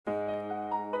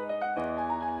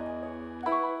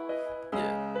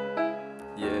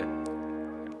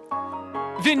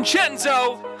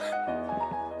Vincenzo!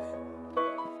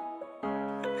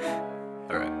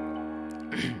 Alright.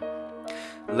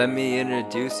 Let me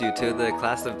introduce you to the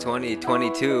class of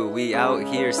 2022. We out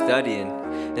here studying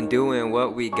and doing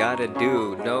what we gotta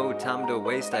do. No time to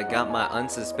waste, I got my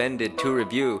unsuspended to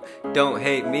review. Don't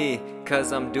hate me,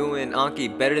 cause I'm doing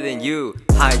Anki better than you.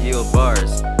 High yield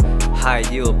bars, high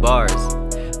yield bars.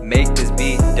 Make this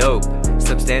beat dope,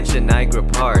 substantia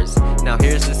nigra pars. Now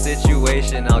here's the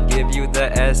situation, I'll give you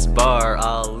the SBAR.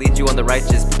 I'll lead you on the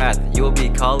righteous path, you'll be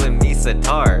calling me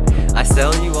Sattar. I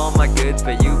sell you all my goods,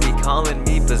 but you be calling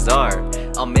me bazaar.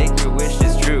 I'll make your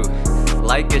wishes true,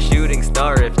 like a shooting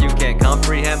star. If you can't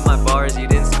comprehend my bars, you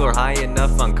didn't score high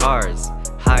enough on cars.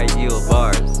 High yield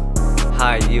bars,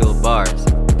 high yield bars.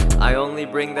 I only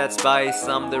bring that spice,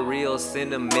 I'm the real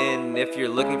cinnamon. If you're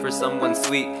looking for someone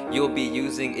sweet, you'll be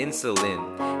using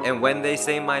Insulin. And when they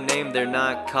say my name, they're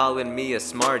not calling me a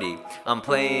smarty. I'm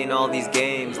playing all these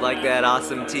games like that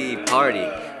Aasim Tea Party.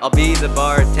 I'll be the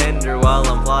bartender while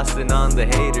I'm flossing on the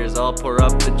haters. I'll pour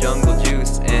up the jungle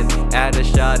juice and add a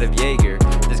shot of Jaeger.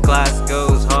 This class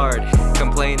goes hard,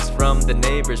 complaints from the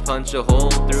neighbors. Punch a hole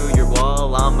through your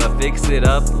wall, I'ma fix it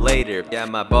up later. Yeah,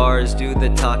 my bars do the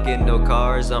talking, no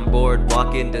cars. I'm bored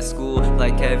walking to school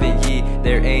like Kevin Yee.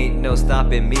 There ain't no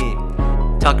stopping me.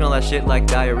 Talking all that shit like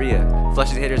diarrhea.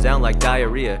 Flush these haters down like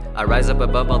diarrhea. I rise up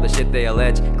above all the shit they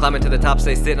allege. Climbing to the top,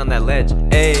 stay sitting on that ledge.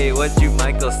 Hey, what you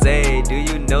Michael say? Do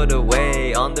you know the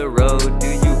way? On the road, do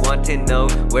you want to know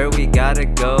where we gotta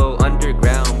go?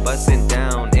 Underground, busting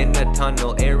down in a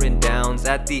tunnel, airing downs.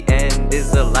 At the end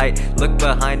is the light. Look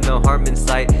behind, no harm in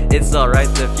sight. It's alright,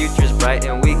 the future's bright,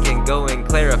 and we can go and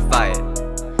clarify it.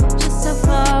 Just so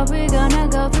far, we're gonna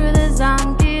go through the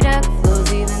zombie deck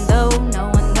flows, even though no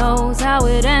one knows how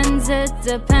it ends. It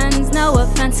depends, no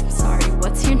offense. I'm sorry,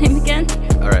 what's your name again?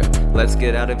 Alright, let's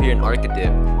get out of here and arc a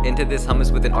dip into this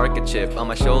hummus with an arca chip on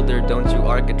my shoulder. Don't you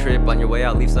arc a trip. On your way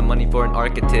out, leave some money for an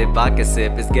arca tip. Vodka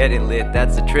sip is getting lit,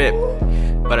 that's a trip.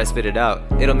 But I spit it out,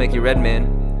 it'll make you red,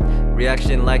 man.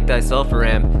 Reaction like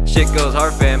disulfiram. Shit goes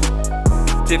hard, fam.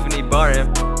 Tiffany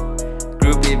Barham.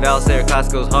 Groupie Valser,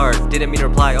 class goes hard. Didn't mean to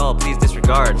reply all, please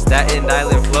disregard. Staten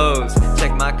Island flows,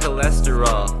 check my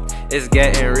cholesterol. It's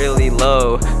getting really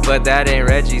low, but that ain't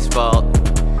Reggie's fault.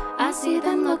 I see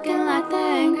them looking like they're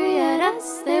angry at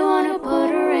us. They wanna put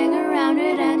a ring around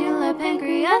it and your lip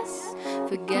pancreas.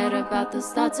 Forget about those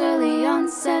thoughts, early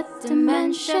onset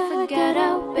dementia. Forget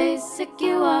how basic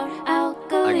you are,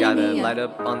 alkaline. I gotta light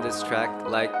up on this track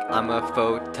like I'm a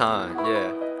photon,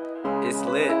 yeah. It's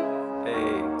lit,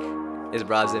 hey. It's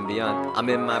bras and beyond. I'm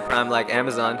in my prime like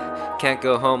Amazon. Can't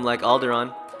go home like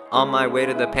Alderon. On my way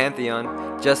to the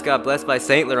Pantheon. Just got blessed by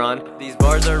Saint Laurent. These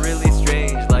bars are really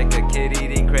strange, like a kid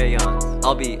eating crayons.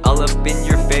 I'll be all up in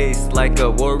your face like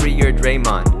a warrior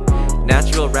Draymond.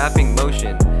 Natural rapping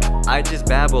motion, I just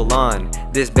babble on.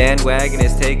 This bandwagon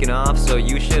is taking off, so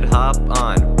you should hop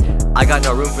on. I got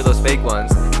no room for those fake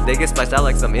ones. They get spiced out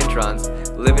like some introns.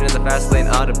 Living in the fast lane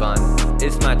Audubon.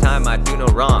 It's my time, I do no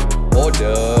wrong.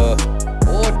 Order,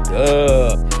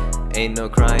 order. Ain't no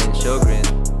crying Sjogren.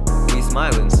 We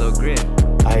smiling so grim.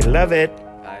 I love it.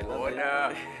 I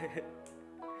love it.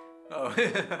 Oh.